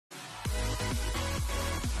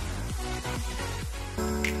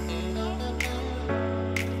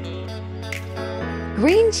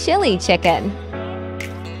Green chili chicken.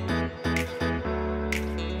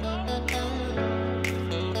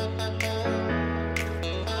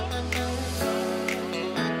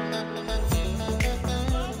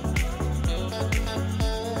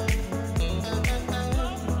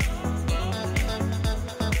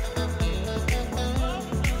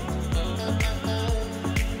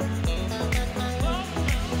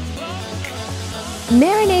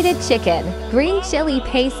 Marinated chicken, green chili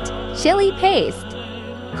paste,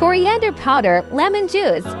 coriander powder, lemon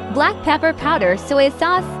juice, black pepper powder, soy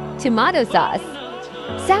sauce, tomato sauce.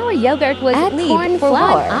 Sour yogurt was leaved for 1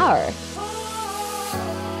 hour.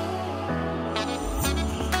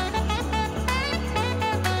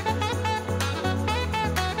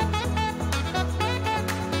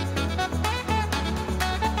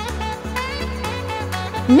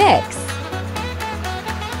 Mix.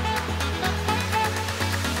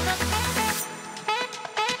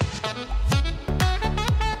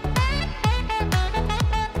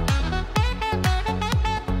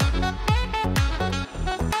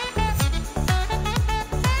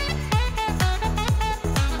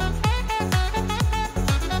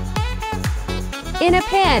 In a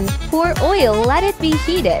pan, pour oil, let it be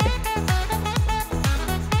heated.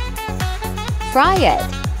 Fry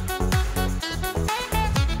it.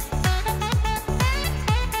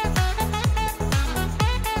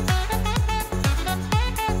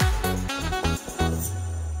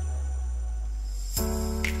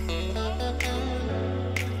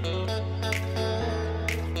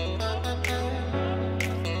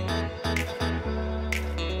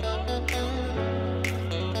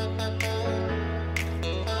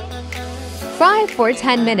 Fry for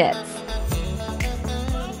 10 minutes.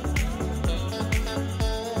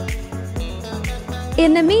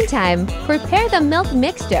 In the meantime, prepare the milk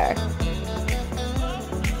mixture.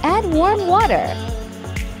 Add warm water.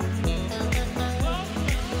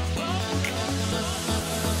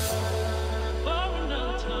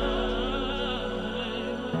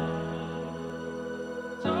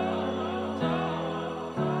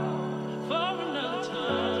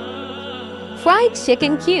 Fried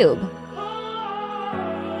chicken cube.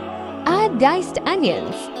 Add diced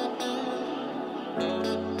onions.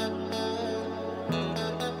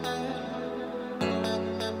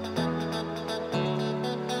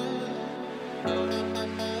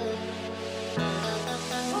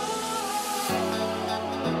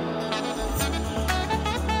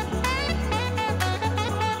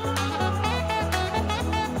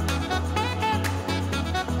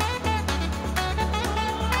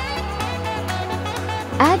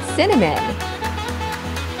 Add cinnamon.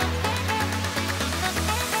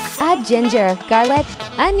 Add ginger, garlic,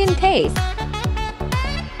 onion paste.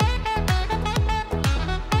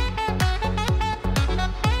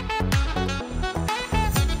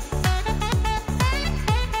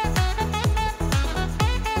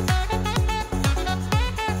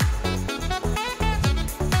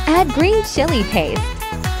 Add green chili paste.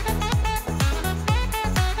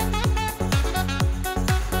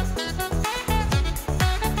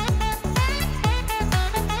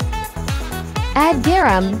 Add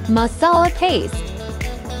garam, masala paste.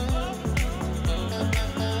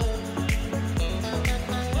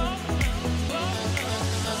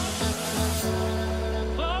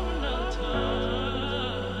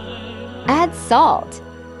 Add salt.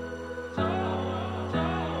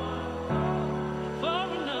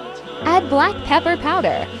 Add black pepper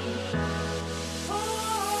powder.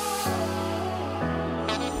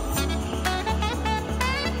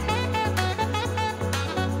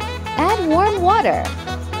 Add warm water.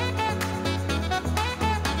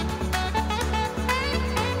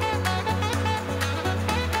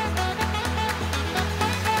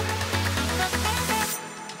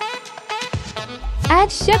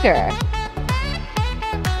 Add sugar.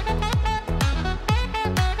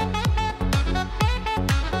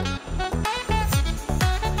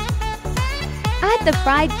 Add the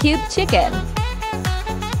fried cube chicken.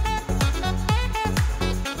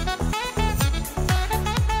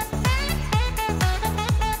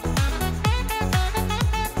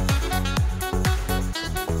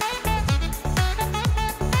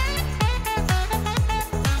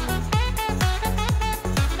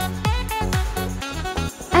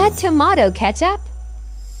 Add tomato ketchup.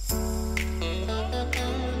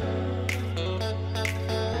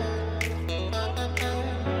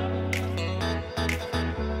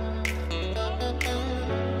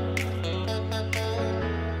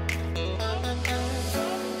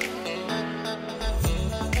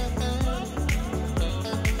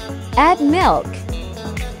 Add milk.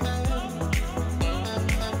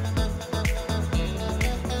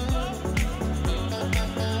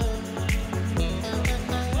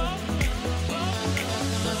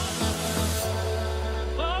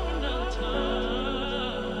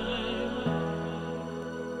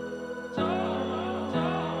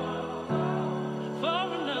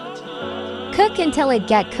 Cook until it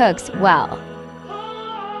cooks well.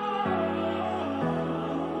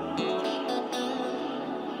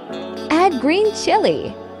 Add green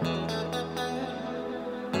chili.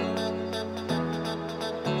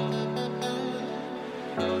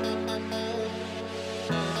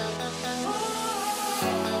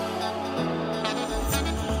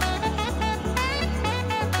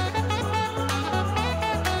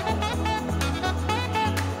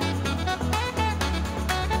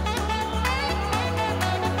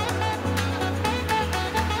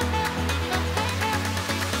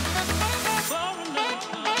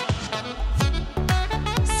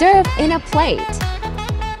 Serve in a plate.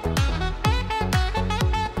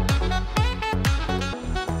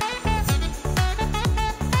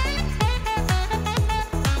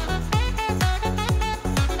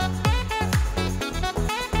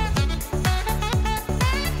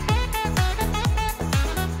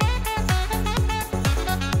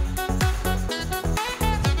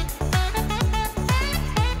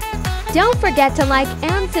 Don't forget to like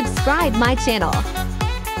and subscribe my channel.